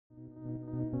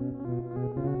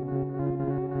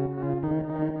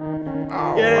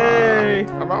Oh, Yay!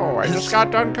 hello. I just got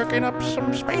done cooking up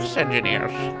some space engineers.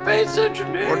 Space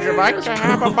engineers. Would you like to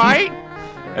have a bite?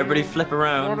 Everybody flip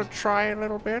around. Want to try a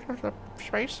little bit of the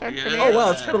space engineer? Oh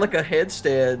wow, it's kind of like a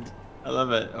headstand. I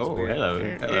love it. Oh, hello.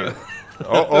 Hello.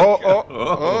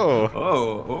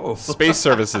 Oh. Space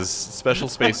services. Special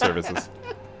space services.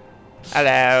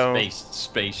 Hello.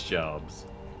 Space jobs.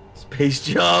 Space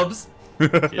jobs.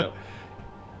 Yep.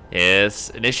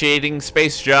 Yes, initiating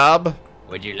space job.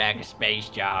 Would you like a space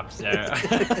job, sir?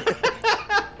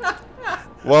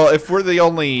 Well, if we're the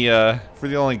only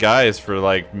guys for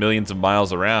like millions of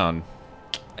miles around,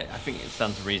 I think it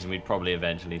stands to reason we'd probably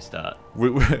eventually start.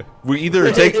 we're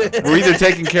either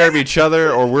taking care of each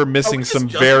other or we're missing some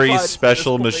very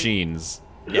special machines.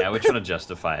 Yeah, we're trying to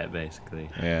justify it basically.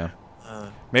 Yeah.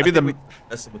 Maybe we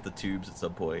messing with the tubes at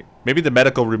some point. Maybe the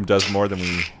medical room does more than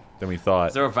we thought.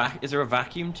 Is there a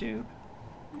vacuum tube?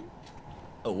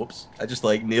 Oh, whoops! I just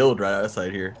like kneeled right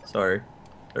outside here. Sorry.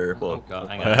 Oh god,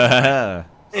 hang on.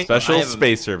 Special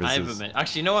space services.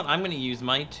 Actually, you know what? I'm going to use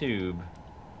my tube.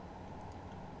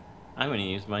 I'm going to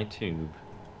use my tube.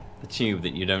 The tube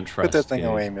that you don't trust. Put that thing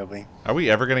away, Milby. Are we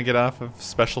ever going to get off of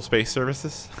special space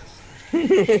services?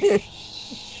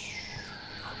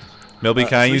 Milby,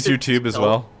 can I use your tube as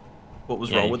well? What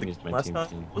was wrong with the game last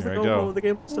time? Was there wrong with the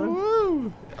game last time?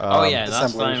 Woo! Oh yeah, last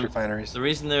assemblers, time. refineries. The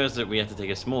reason there was that we had to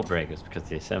take a small break is because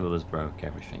the assemblers broke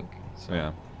everything. So.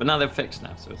 Yeah. But now they're fixed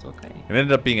now, so it's okay. It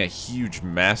ended up being a huge,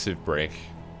 massive break.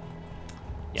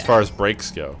 Yeah. As far as breaks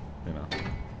go, you know.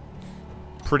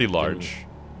 Pretty large.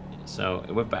 So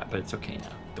we're back, but it's okay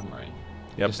now. Don't worry.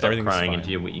 Yep, Stop everything's crying fine.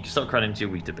 into your you can stop crying into your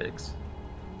Weetabix.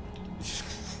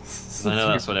 I know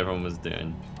that's what everyone was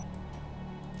doing.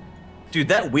 Dude,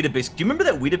 that Weetabix. Do you remember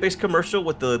that Weetabix commercial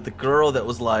with the girl that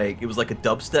was like, it was like a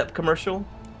dubstep commercial?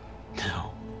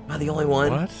 No. Am I the only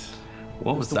one? What?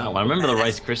 What was that one? I remember the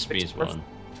Rice Krispies one.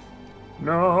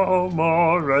 No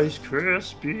more Rice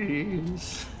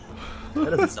Krispies.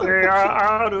 That doesn't sound We are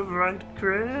out of Rice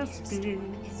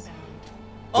Krispies.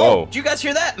 Oh, Whoa. did you guys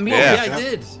hear that? Me, Yeah. Yeah, I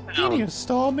did. Meteor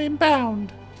storm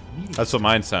inbound. That's what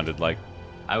mine sounded like.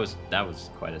 That was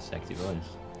quite a sexy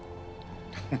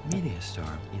voice. Meteor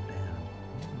storm inbound.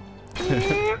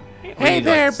 Hey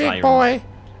there, big boy.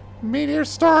 Meteor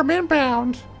storm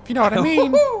inbound. If you know what I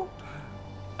mean.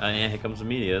 Yeah, here comes the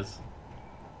meteors.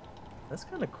 That's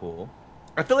kind of cool.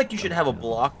 I feel like you should have a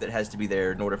block that has to be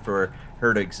there in order for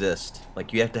her to exist.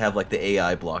 Like you have to have like the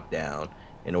AI block down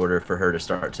in order for her to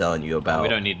start telling you about. We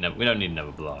don't need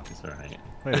another block. It's all right.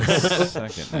 Wait a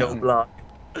second. no block.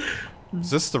 Is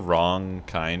this the wrong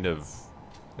kind of...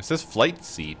 It says flight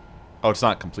seat. Oh, it's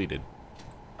not completed.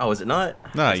 Oh, is it not?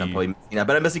 No, I'm probably,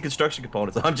 but I'm missing construction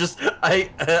components. I'm just I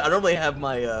normally have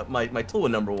my my tool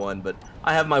in #1, but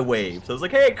I have my wave. So I was like,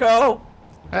 hey, Co.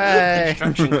 Hey.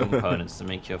 Construction components to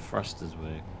make your thrusters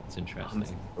work. That's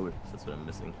interesting. That's what I'm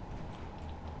missing.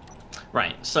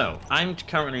 Right, so I'm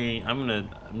gonna finish. I'm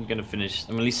gonna at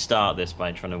least start this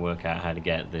by trying to work out how to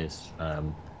get this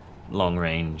long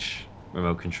range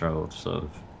remote controlled sort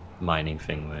of mining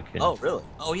thing working. Oh, really?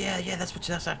 Oh, yeah. That's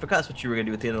I forgot that's what you were gonna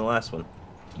do at the end of the last one.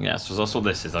 Yeah, so that's all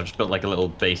this is. I've just built like a little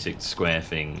basic square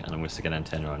thing, and I'm gonna stick an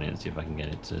antenna on it and see if I can get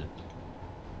it to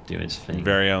do its thing.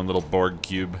 Very own little Borg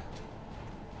cube.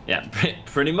 Yeah,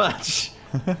 pretty much.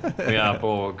 We are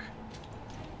Borg.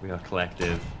 We are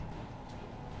collective.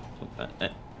 There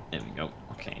we go.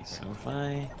 Okay, so if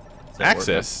I...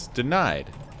 Access denied.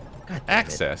 God damn it.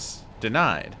 Access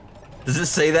denied. Does it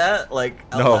say that like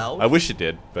out No, loud? I wish it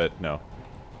did, but no.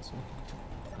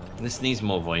 This needs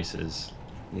more voices.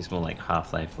 Needs more like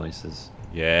Half-Life voices.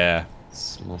 Yeah,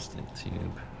 Small stick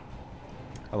tube.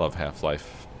 I love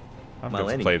Half-Life. I'm My going to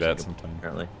landing play gear's that incomplete, sometime.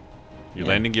 Apparently, Your Yeah.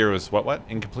 landing gear was what?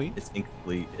 Incomplete? it's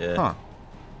incomplete. Yeah. Huh.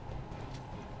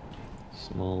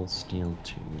 Small steel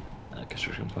tube.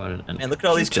 Construction component. And Man, look at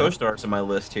all these co-stars on my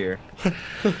list here.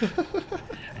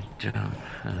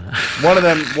 One of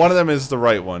them is the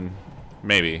right one.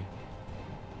 Maybe.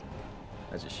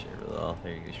 I just shared it all.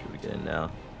 There you go. Should we get in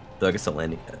now? Though I guess the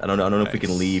landing. I don't know if we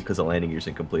can Nice. leave because the landing gear's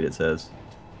incomplete. It says.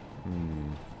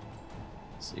 Hmm.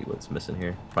 Let's see what's missing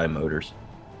here. Probably motors.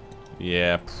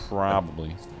 Yeah,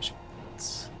 probably.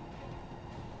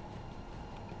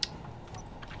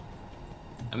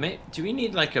 Do we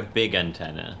need like a big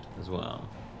antenna as well?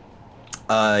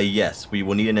 Yes. We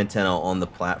will need an antenna on the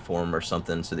platform or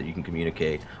something so that you can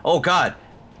communicate. Oh God,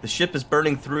 the ship is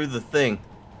burning through the thing.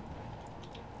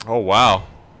 Oh, wow.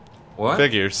 What?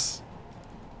 Figures.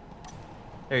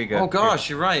 There you go. Oh gosh,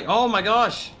 you're right. Oh my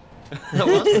gosh. That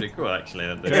was pretty cool actually.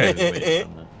 That they had the weights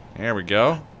on that. There we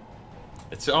go.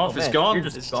 It's off. Oh, It's man, gone. you're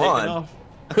just It's gone.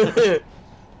 taken off.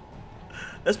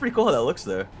 That's pretty cool how that looks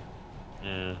though.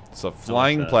 Yeah. It's a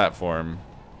flying platform.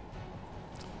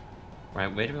 Right,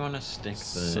 where do we want to stick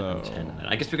the antenna?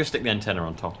 I guess we could stick the antenna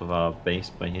on top of our base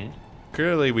by here.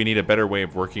 Clearly, we need a better way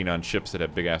of working on ships that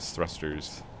have big-ass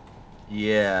thrusters.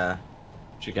 Yeah.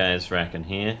 What you guys reckon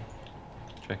here?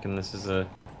 Do you reckon this is a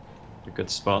good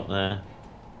spot there?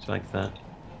 Do you like that?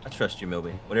 I trust you,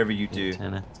 Milby. Whatever you do,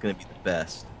 Antenna. it's gonna be the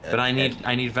best. But I need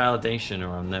validation,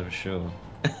 or I'm never sure.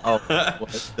 Oh, well,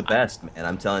 it's the best, man.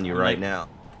 I'm telling you right now.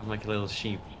 I'm like a little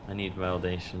sheep. I need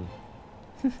validation.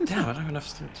 Damn, I don't have enough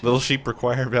stuff. Little sheep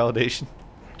require validation.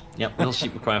 Yep, little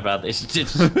sheep require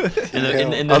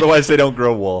validation. Otherwise, they don't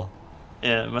grow wool.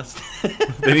 Yeah, it must.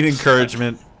 They need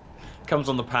encouragement. Comes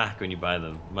on the pack when you buy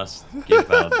them. Must give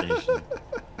validation.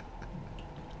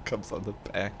 Comes on the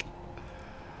back.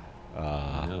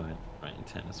 I know it. Right,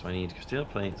 antenna. So I need steel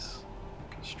plates,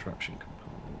 construction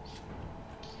components.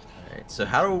 Alright, so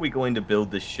how are we going to build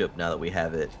this ship now that we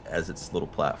have it as its little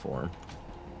platform?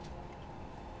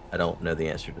 I don't know the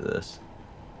answer to this.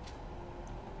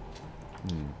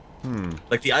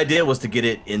 Like, the idea was to get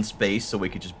it in space so we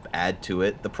could just add to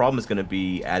it. The problem is going to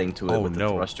be adding to it with the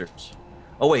thrusters.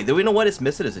 Oh, wait, do we know what it's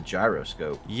missing is a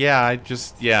gyroscope? Yeah,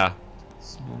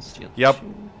 Small steel Yep,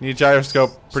 tube. need a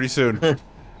gyroscope pretty soon.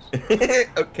 Okay.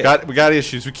 We got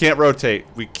issues. We can't rotate.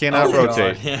 We cannot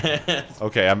rotate.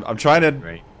 Okay, I'm trying to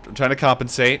Right. I'm trying to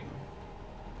compensate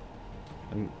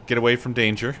and get away from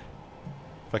danger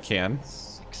if I can.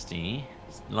 60.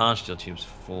 Large steel tubes,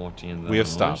 40 in those. We have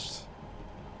stopped.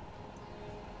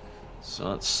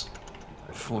 So that's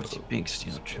 40 big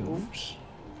steel tubes.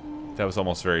 That was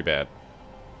almost very bad.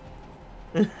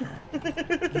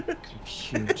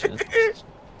 Computers.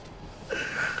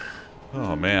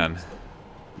 Oh man,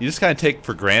 you just kind of take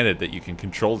for granted that you can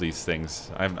control these things.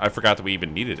 I forgot that we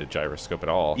even needed a gyroscope at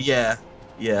all. Yeah.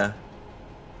 Yeah.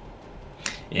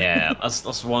 Yeah,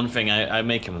 that's one thing I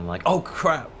make him. I'm like, oh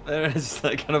crap! There's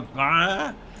that kind of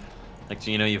like,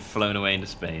 you know, you've flown away into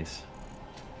space.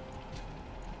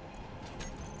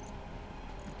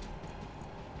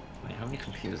 Wait, how many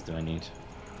computers do I need?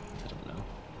 I don't know.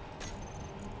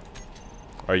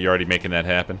 Are you already making that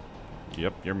happen?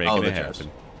 Yep, you're making it happen.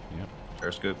 Yep.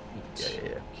 Gyroscope.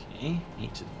 Yeah. Okay,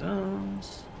 each of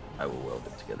those. I will weld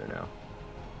it together now.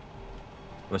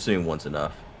 I'm assuming one's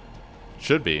enough.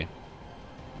 Should be.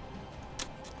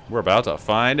 We're about to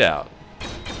find out.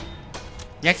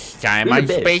 Next time on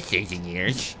Space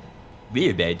Engineers.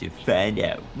 We're about to find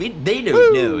out. They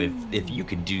don't know if you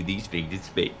can do these things in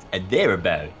space, and they're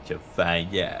about to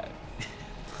find out.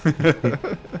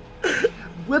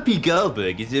 Whoopi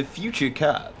Goldberg is a future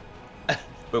cop,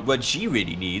 but what she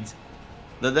really needs,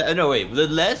 the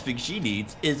last thing she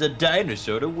needs is a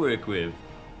dinosaur to work with.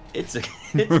 It's a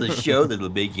show that'll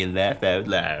make you laugh out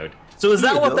loud. So is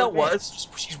that what that was?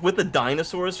 She's with the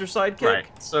dinosaur as her sidekick?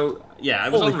 Right. So yeah, I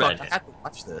was on Reddit. I have to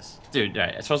watch this. Dude,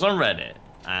 right. So I was on Reddit,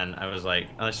 and I was like,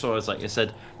 and I saw it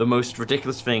said the most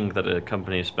ridiculous thing that a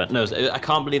company has spent. No, I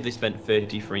can't believe they spent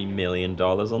 $33 million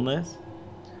on this.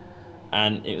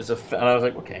 And it was and I was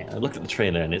like, okay. I looked at the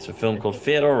trailer, and it's a film called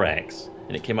Theodore Rex,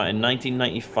 and it came out in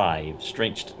 1995,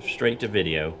 straight to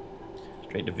video,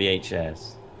 straight to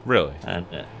VHS. Really? And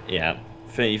yeah,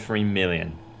 33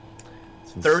 million.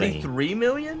 33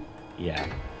 million? Yeah.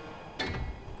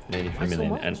 33 Why so million.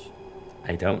 much? And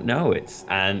I don't know. It's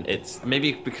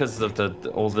maybe because of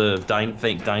all the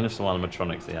fake dinosaur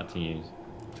animatronics they had to use.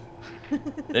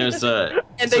 There's and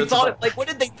they thought like, what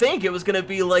did they think? It was gonna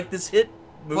be like this hit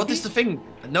movie? Well, this is the thing.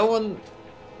 No one.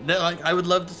 Like, I would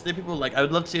love to see people I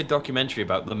would love to see a documentary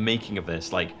about the making of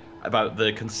this, like about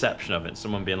the conception of it.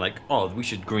 Someone being like, "Oh, we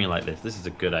should greenlight this. This is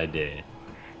a good idea."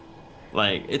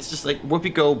 Like, it's just like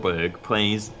Whoopi Goldberg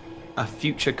plays a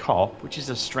future cop, which is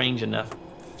a strange enough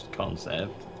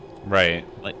concept. Right.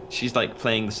 Like, she's like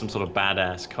playing some sort of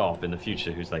badass cop in the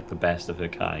future who's like the best of her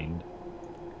kind.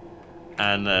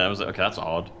 And I was like, okay, that's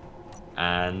odd.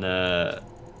 And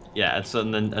yeah, and so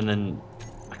and then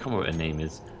I can't remember what her name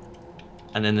is.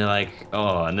 And then they're like,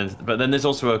 oh, but then there's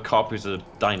also a cop who's a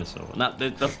dinosaur, and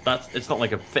that's it's not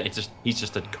like a fit. It's just he's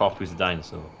just a cop who's a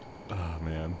dinosaur. Oh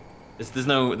man. There's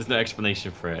no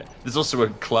explanation for it. There's also a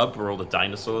club where all the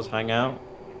dinosaurs hang out.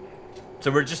 So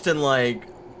we're just in like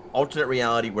alternate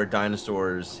reality where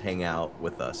dinosaurs hang out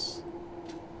with us.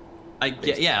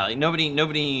 Yeah, like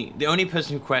nobody. The only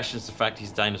person who questions the fact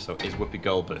he's a dinosaur is Whoopi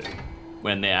Goldberg.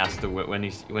 When they asked her,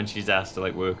 when she's asked to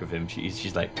like work with him,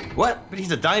 she's like, what? But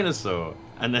he's a dinosaur,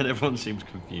 and then everyone seems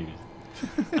confused.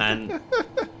 And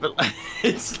but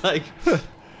it's like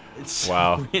it's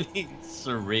wow, really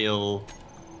surreal.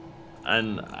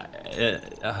 And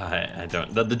I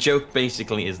don't. The joke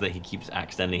basically is that he keeps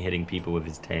accidentally hitting people with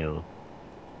his tail.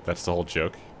 That's the whole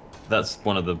joke. That's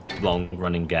one of the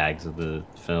long-running gags of the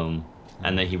film,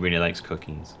 and that he really likes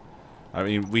cookies. I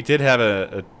mean, we did have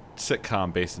a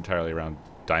sitcom based entirely around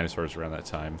dinosaurs around that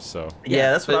time, so.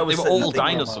 Yeah, that's what I was. They were all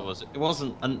dinosaurs. It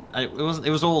wasn't. It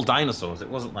was all dinosaurs. It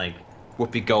wasn't like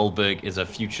Whoopi Goldberg is a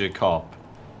future cop.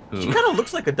 She kind of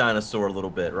looks like a dinosaur a little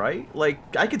bit, right? Like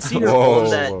I could see her Whoa, on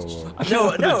that.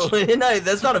 whoa. No,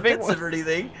 that's not offensive or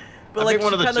anything. But I like think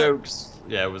one of the kinda... jokes,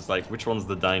 yeah, was like, which one's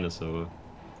the dinosaur?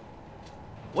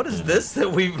 What is this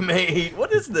that we've made?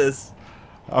 What is this?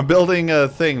 I'm building a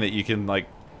thing that you can like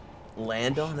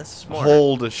Land on? That's smart.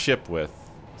 hold a ship with,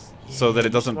 so Yeah, that it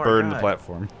doesn't smart burn the guy.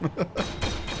 platform.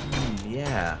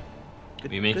 Yeah.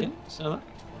 Are you making? So.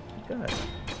 Good.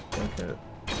 Okay.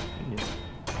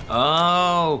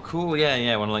 Oh, cool. Yeah,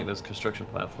 yeah. One of like those construction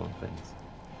platform things.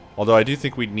 Although I do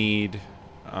think we need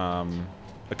a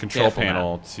control Careful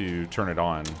panel to turn it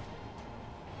on.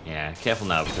 Yeah, careful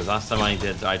now, because last time I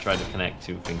tried to connect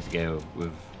two things together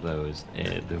with those.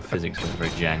 The physics went very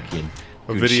janky and.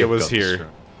 A your video ship was got here.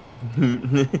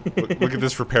 Look at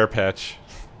this repair patch.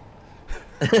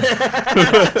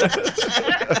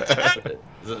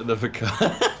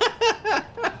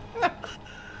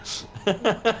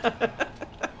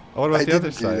 What about the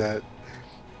other side? That.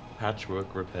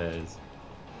 Patchwork repairs.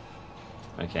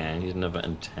 Okay, I need another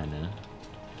antenna.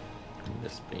 And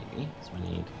this baby. So I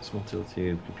need a small tool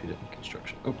tube, computer, and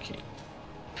construction. Okay.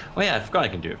 Oh yeah, I forgot I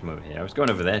can do it from over here. I was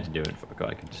going over there to do it. I forgot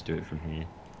I could just do it from here.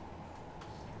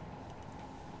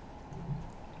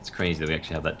 It's crazy that we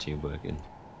actually have that tube working.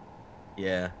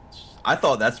 Yeah. I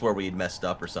thought that's where we had messed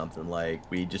up or something. Like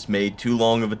we just made too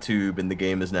long of a tube and the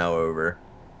game is now over.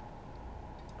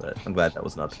 But I'm glad that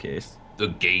was not the case. The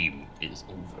game is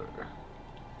over.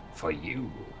 For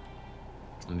you.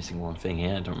 I'm missing one thing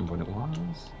here. I don't remember what it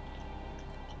was.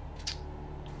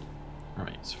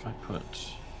 Alright, so if I put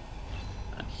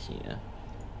that here.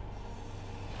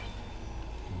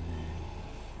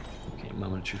 Okay,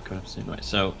 moment of truth coming up soon. Right,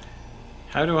 so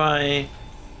how do I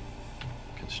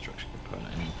construction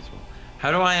component I need as well.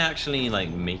 How do I actually like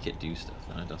make it do stuff?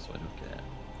 That's what I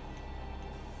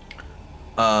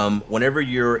don't get. Whenever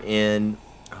you're in,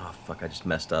 oh fuck, I just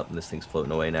messed up and this thing's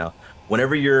floating away now.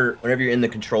 Whenever you're in the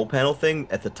control panel thing,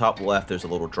 at the top left there's a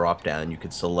little drop down. You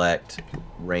could select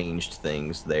ranged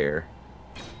things there.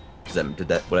 Did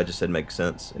that what I just said make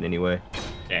sense in any way?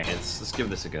 Okay, let's give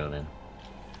this a go then.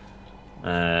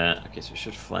 Okay, so it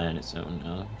should fly on its own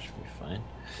now. Should be fine.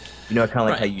 You know, kind of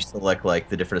like Right. how you select like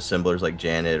the different assemblers, like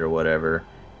Janet or whatever.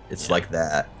 It's Yeah. like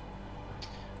that.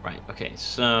 Right, okay,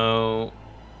 so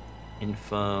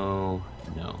info,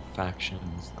 no,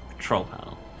 factions, control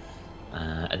panel,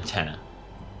 antenna.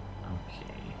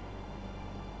 Okay.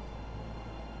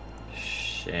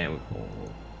 Share with all.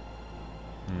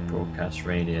 Broadcast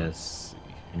radius,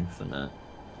 infinite.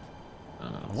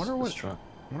 I wonder what. Try. I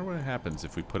wonder what happens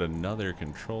if we put another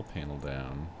control panel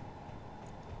down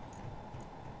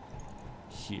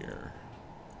here.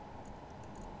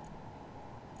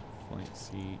 Flight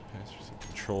seat, passenger seat,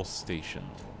 control station.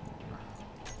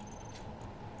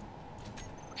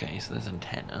 Okay, so there's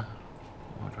antenna.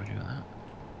 What do I do with that?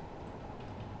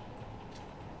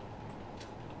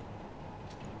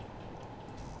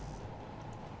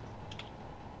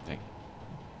 Dang.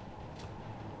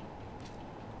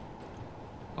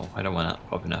 Oh, I don't want that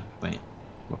popping up. Wait.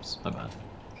 Whoops, my bad.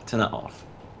 Turn that off.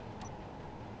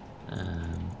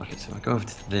 Okay, so I go over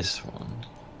to this one.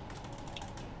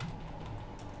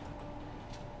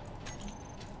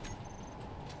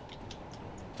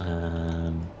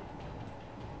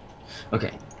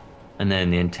 Okay, and then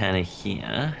the antenna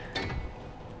here.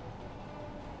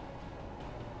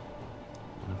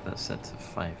 What if that's set to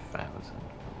 5,000?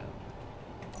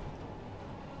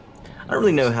 I don't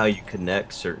really know how you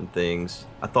connect certain things.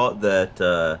 I thought that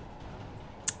the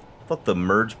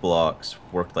merge blocks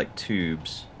worked like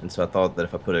tubes, and so I thought that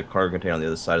if I put a cargo container on the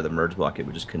other side of the merge block, it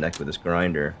would just connect with this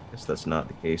grinder. I guess that's not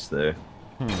the case though.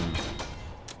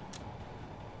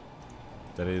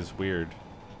 That is weird.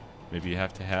 Maybe you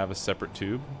have to have a separate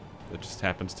tube that just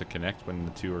happens to connect when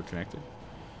the two are connected.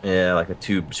 Yeah, like a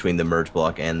tube between the merge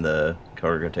block and the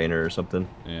cargo container or something.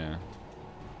 Yeah.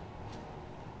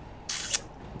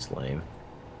 It's lame.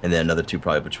 And then another tube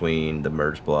probably between the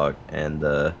merge block and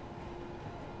the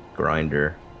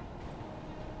grinder.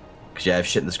 Because yeah, I have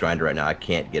shit in this grinder right now. I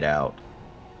can't get out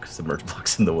because the merge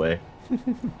block's in the way.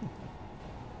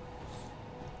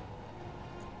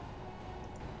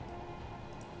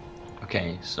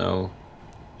 Okay, so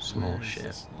small Where is ship.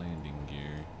 this landing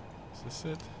gear? Is this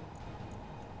it?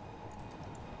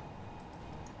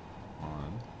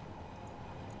 On.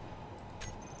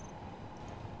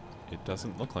 It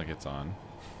doesn't look like it's on.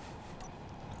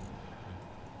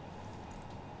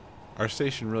 Our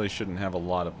station really shouldn't have a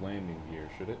lot of landing gear,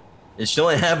 should it? It should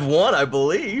only have one, I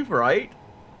believe, right?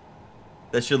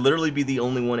 That should literally be the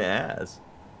only one it has.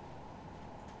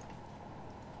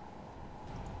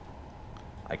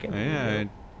 I can't believe Yeah, it.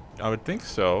 I would think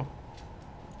so.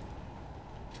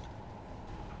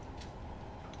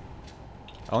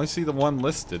 I only see the one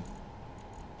listed.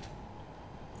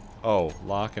 Oh,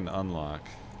 lock and unlock.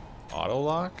 Auto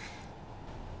lock?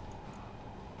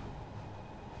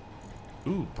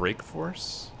 Ooh, brake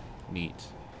force? Neat.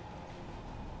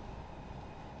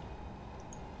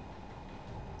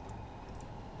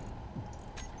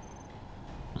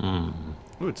 Hmm.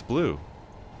 Ooh, it's blue.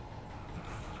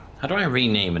 How do I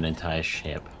rename an entire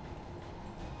ship?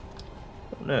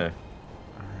 Oh, no. Alright.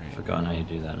 I've forgotten how you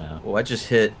do that now. Well, I just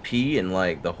hit P and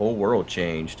like the whole world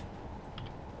changed.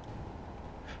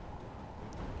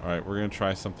 Alright, we're gonna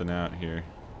try something out here.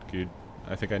 Dude,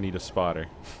 I think I need a spotter.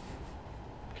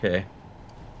 Okay.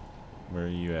 Where are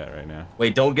you at right now?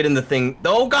 Wait, don't get in the thing.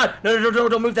 Oh god! No, no, no, no,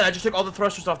 don't move that. I just took all the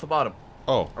thrusters off the bottom.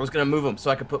 Oh, I was gonna move them so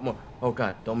I could put more. Oh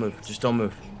god, don't move. Just don't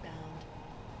move.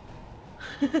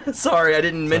 Sorry, I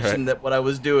didn't mention alright. that what I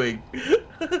was doing.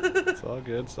 it's all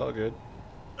good, it's all good.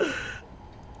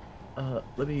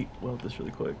 Let me weld this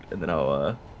really quick, and then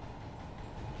I'll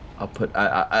put.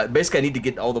 I basically I need to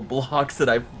get all the blocks that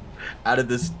I've out of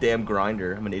this damn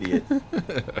grinder. I'm an idiot.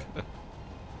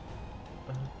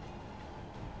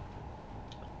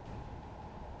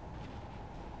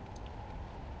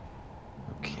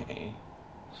 Okay.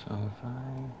 So if I...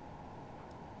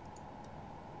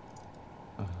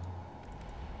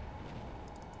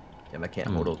 Damn, I can't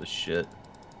hold all this shit.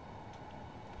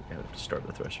 I have to start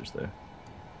the thrusters there.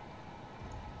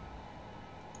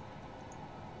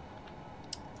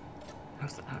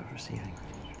 How's the out of receiving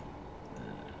range?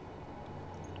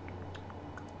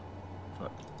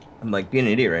 Fuck. I'm like being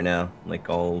an idiot right now. I'm like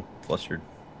all flustered.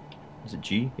 Is it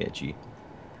G? Yeah, G.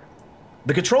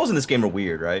 The controls in this game are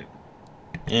weird, right?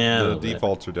 Yeah. a The little bit.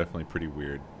 defaults are definitely pretty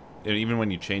weird. And even when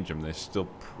you change them, they're still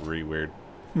pretty weird.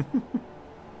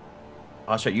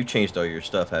 Oh, that's right. You changed all your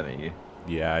stuff, haven't you?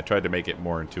 Yeah, I tried to make it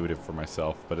more intuitive for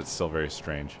myself, but it's still very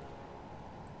strange.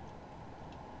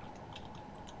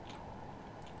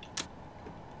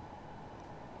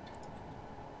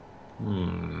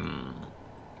 Hmm.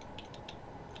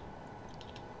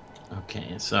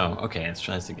 Okay, so, okay, let's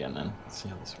try this again then. Let's see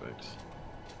how this works.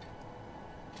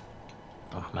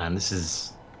 Oh man, this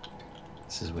is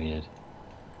weird.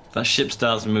 If that ship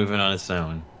starts moving on its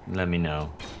own, let me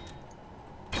know.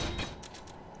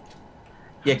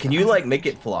 Yeah, can you like make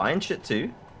it fly and shit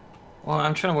too? Well,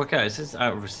 I'm trying to work out. It says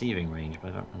out of receiving range,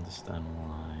 but I don't understand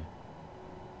why.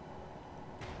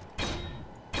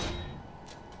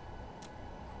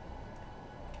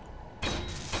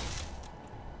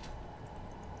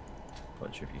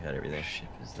 Not sure if you had everything. What ship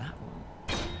is that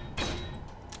one?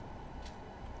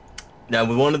 Now,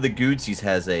 with one of the Goodsies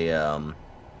has a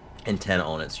antenna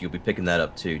on it, so you'll be picking that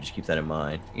up too. Just keep that in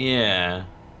mind. Yeah.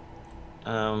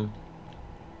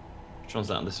 Which one's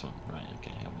that on this one? Right,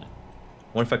 okay, hang on a minute.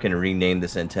 I wonder if I can rename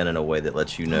this antenna in a way that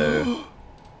lets you know.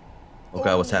 Oh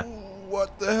god, what's happening?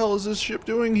 What the hell is this ship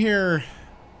doing here?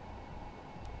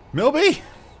 Milby?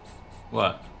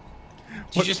 What? Did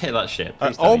What? you just hit that ship? I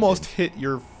Please tell me you almost didn't. hit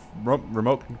your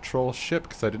remote control ship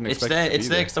because I didn't It's expect there. it to It's be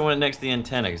there there. because I want it next to the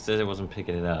antenna. Because it says it wasn't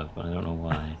picking it up, but I don't know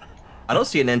why. I don't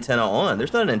see an antenna on.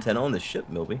 There's not an antenna on this ship,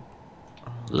 Milby.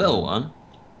 Little one.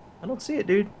 I don't see it,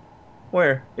 dude.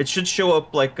 Where? It should show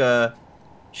up like shouldn't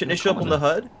In it the show up on the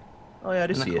corner. HUD? Oh yeah, I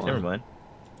do In the see it. Never corner. mind.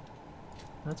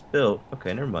 That's built.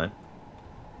 Okay, never mind.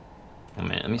 Oh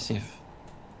man, let me see if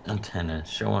antenna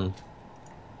showing.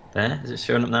 There, is it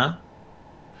showing up now?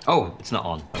 Oh, it's not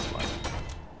on. That's why.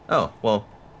 Oh, well.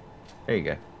 There you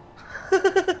go.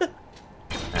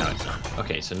 Now it's on.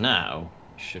 Okay, so now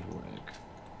it should work.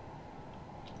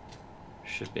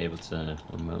 Should be able to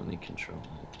remotely control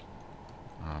it.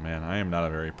 Oh man, I am not a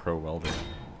very pro welder.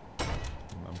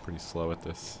 I'm pretty slow at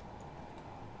this.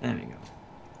 There we go.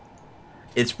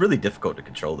 It's really difficult to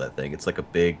control that thing. It's like a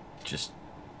big, just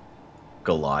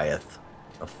Goliath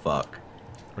of fuck.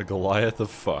 A Goliath of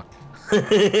fuck. All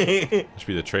Should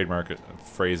be the trademark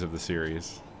phrase of the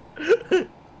series.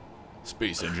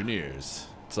 Space engineers.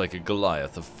 It's like a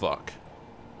Goliath of fuck.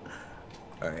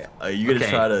 right, are you gonna Okay.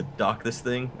 try to dock this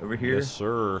thing over here? Yes,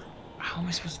 sir. How am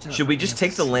I supposed to do it? Should we just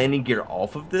take the landing gear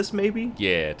off of this, maybe?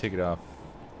 Yeah, take it off.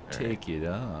 All Take it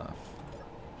off.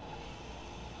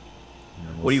 And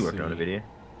then What are we'll you working on, see. Nvidia?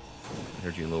 I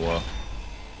heard you in a little while.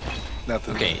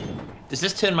 Nothing. Okay. Does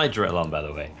this turn my drill on, by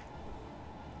the way?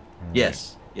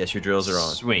 Yes. Yes, your drills are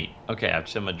on. Sweet. Okay, I've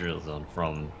turned my drills on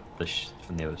from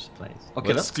the other place.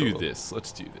 Okay, Let's that's do cool. this.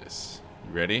 Let's do this.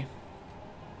 You ready?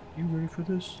 You ready for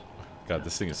this? God,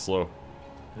 this thing is slow.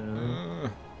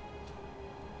 Here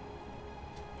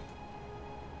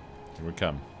we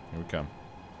come. Here we come.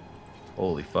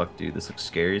 Holy fuck, dude. This looks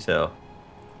scary as hell.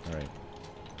 All right.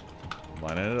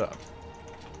 Lining it up.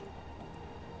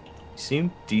 You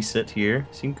seem decent here.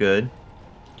 Seem good.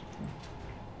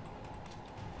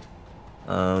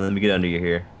 Let me get under you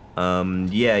here.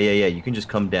 Yeah. You can just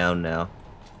come down now.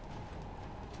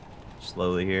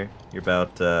 Slowly here. You're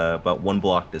about 1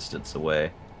 block distance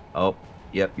away. Oh,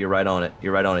 yep. You're right on it.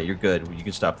 You're right on it. You're good. You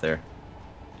can stop there.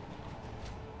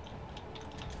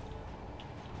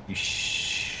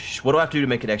 What do I have to do to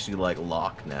make it actually like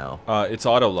lock now? It's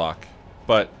auto lock,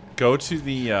 but go to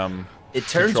the It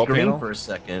turns control green panel. for a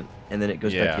second, and then it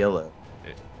goes Yeah. back yellow.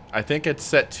 I think it's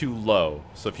set too low.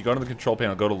 So if you go to the control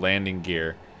panel, go to landing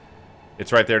gear.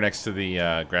 It's right there next to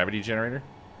the gravity generator,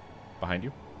 behind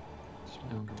you.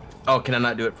 Oh, can I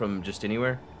not do it from just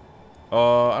anywhere?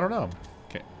 I don't know.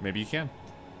 Okay, maybe you can.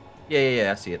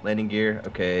 Yeah. I see it. Landing gear.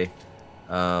 Okay.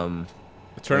 Turn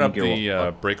Landing up gear the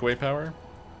will- breakaway power.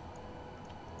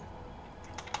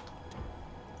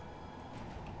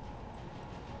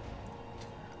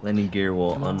 Landing gear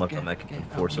will unlock the mechanism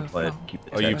force supply to keep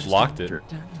the Oh, you've text locked it.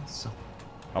 temperature.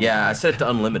 Um, Yeah, I set it to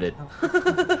unlimited.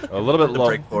 A little bit The low.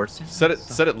 brake force. Set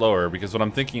it lower, because what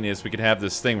I'm thinking is we could have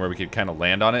this thing where we could kind of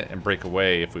land on it and break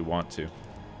away if we want to.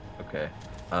 Okay.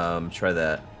 Try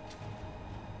that.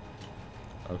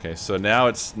 Okay, so now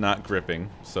it's not gripping,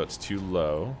 so it's too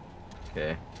low.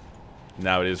 Okay.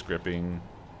 Now it is gripping.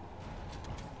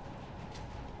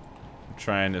 I'm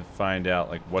trying to find out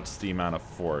like what's the amount of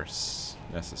force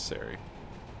necessary.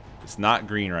 It's not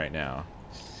green right now.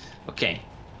 Okay.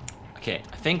 Okay,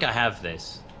 I think I have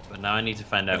this, but now I need to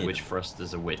find out which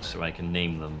thrusters are which so I can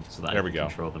name them so that There I we can go.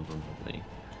 control them properly.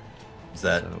 Is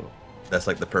that So, that's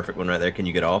like the perfect one right there? Can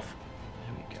you get off?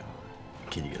 there we go.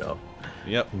 Can you get off?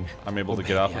 Yep, I'm able to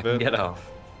get off Yeah, of I can it. get off.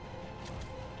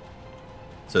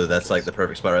 So that's like the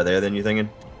perfect spot right there. Then you thinking?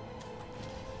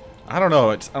 I don't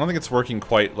know. I don't think it's working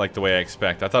quite like the way I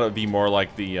expect. I thought it would be more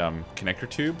like the connector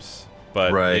tubes,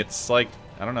 but Right. it's like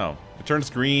I don't know. It turns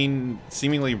green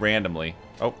seemingly randomly.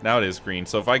 Oh, now it is green.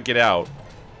 So if I get out,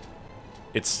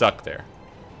 it's stuck there.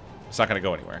 It's not going to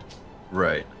go anywhere.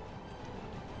 Right.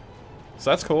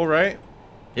 So that's cool, right?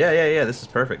 Yeah. This is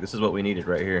perfect. This is what we needed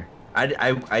right here.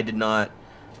 I did not.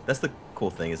 That's the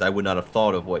cool thing is I would not have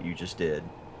thought of what you just did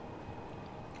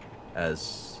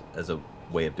as a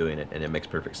way of doing it, and it makes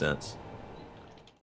perfect sense.